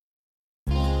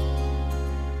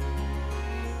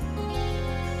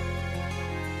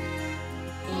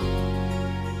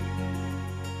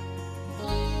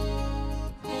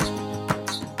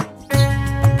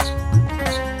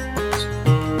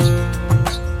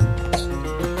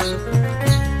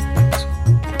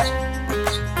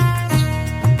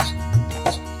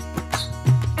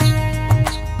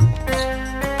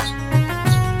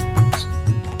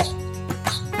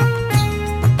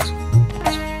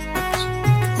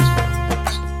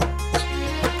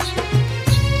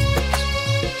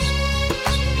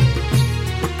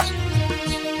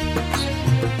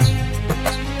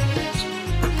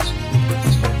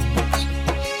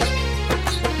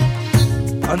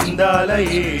అందాల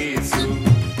యేసు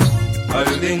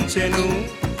అరుదించెను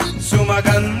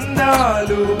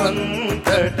సుమగంధాలు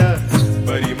అంతట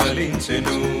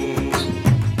పరిమళించెను.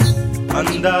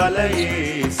 అందాల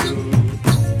యేసు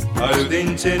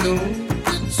అరుదించెను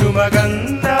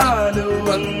సుమగంధాలు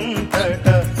అంతట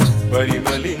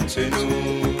పరిమళించెను.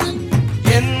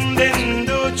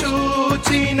 ఎందెందు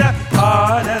చూచిన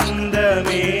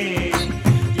ఆనందమే,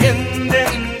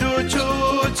 ఎందెందు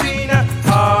చూచిన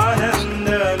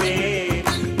ఆనందమే,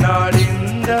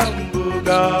 నాడిందంబు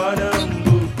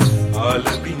గానంబు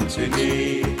ఆలపించనే,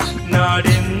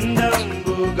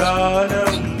 నాడిందంబు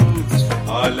గానంబు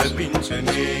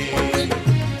ఆలపించనే.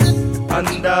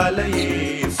 అందాల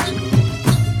యేసు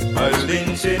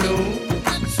అరుదించెను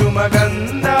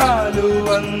సుమగంధాలు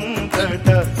అంతట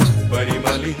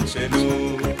పరిమళించెను,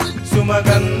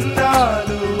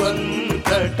 సుమగంధాలు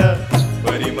అంతట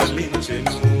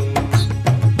పరిమళించెను.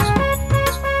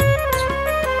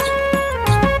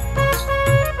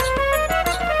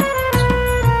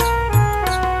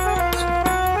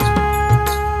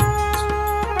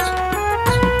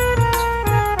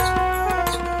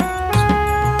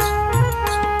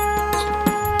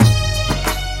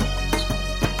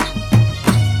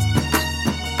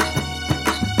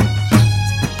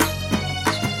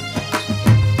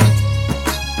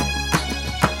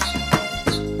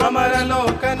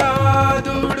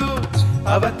 అమరలోకనాథుడు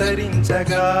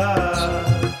అవతరించగా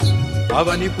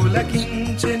అవని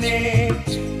పులకించనే,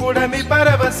 పుడమి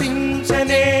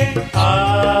పరవశించనే. ఆ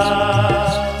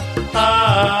ఆ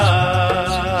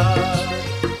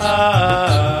ఆ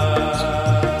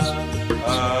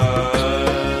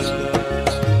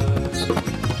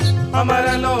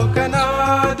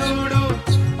అమరలోకనాథుడు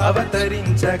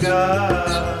అవతరించగా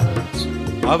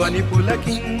అవని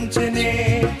పులకించనే,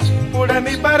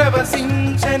 పుడమి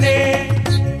పరవశించనే.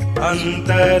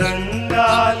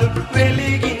 అంతరంగాలు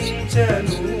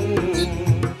వెలిగించను,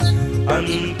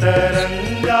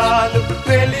 అంతరంగాలు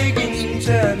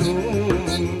వెలిగించను,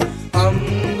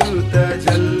 అమృత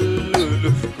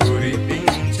జల్లులు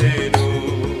కురిపించెను,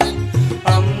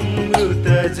 అమృత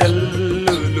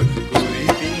జల్లులు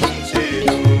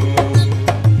కురిపించెను.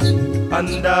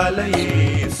 అందాల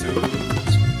యేసు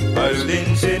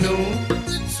అరుదించెను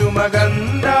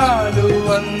సుమగంధాలు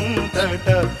అంతట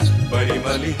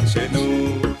పరిమళించెను,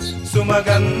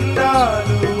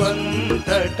 సుమగంధాలు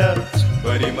అంతట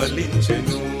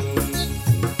పరిమళించెను.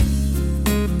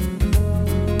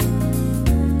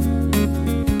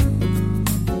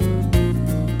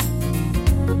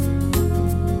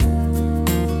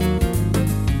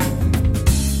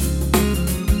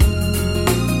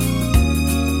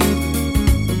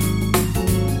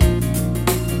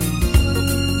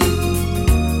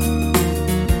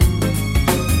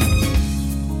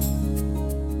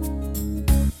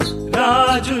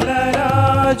 రాజుల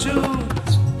రాజు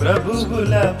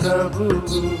ప్రభువుల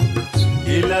ప్రభువు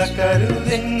ఇలా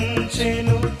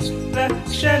కరుదించెను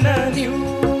రక్షణ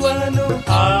నివ్వను.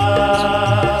 ఆ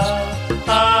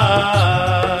ఆ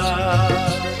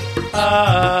ఆ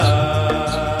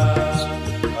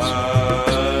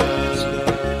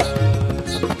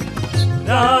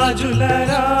రాజుల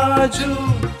రాజు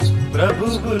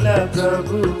ప్రభువుల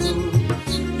ప్రభువు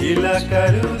ఇలా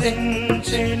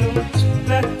కరుదించెను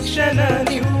రక్షణ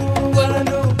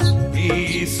నివ్వను. ఈ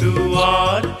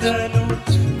సువార్తను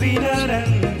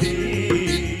వినరండి,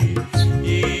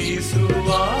 ఈ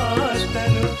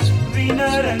సువార్తను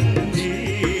వినరండి,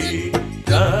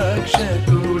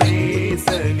 రక్షకుడేసని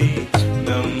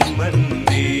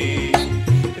నమ్మండి,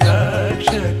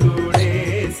 రక్షకుడేసని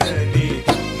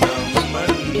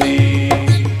నమ్మండి.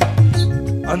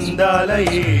 అందాల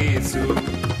యేసు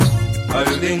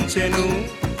అరుదించెను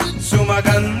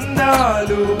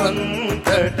సుమగంధాలు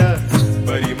అంతట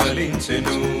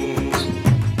పరిమళించెను.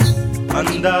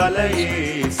 అందాల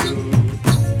యేసు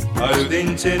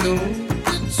అరుదించెను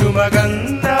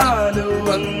సుమగంధాలు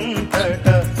అంతట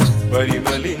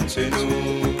పరిమళించెను.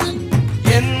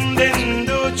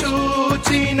 ఎందెందు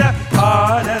చూచిన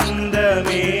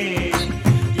ఆనందమే,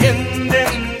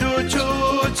 ఎందెందు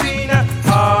చూచిన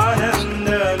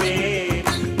ఆనందమే,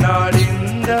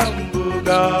 నాడిందంబు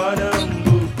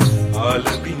గానంబు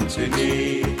ఆలపించనే,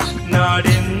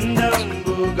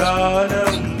 నాడిందంబు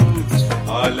గానంబు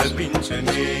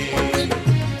ఆలపించనే.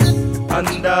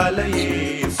 అందాల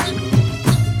యేసు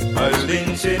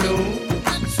అరుదించెను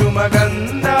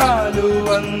సుమగంధాలు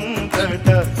అంతట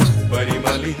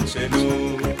పరిమళించెను,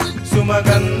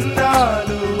 సుమగంధ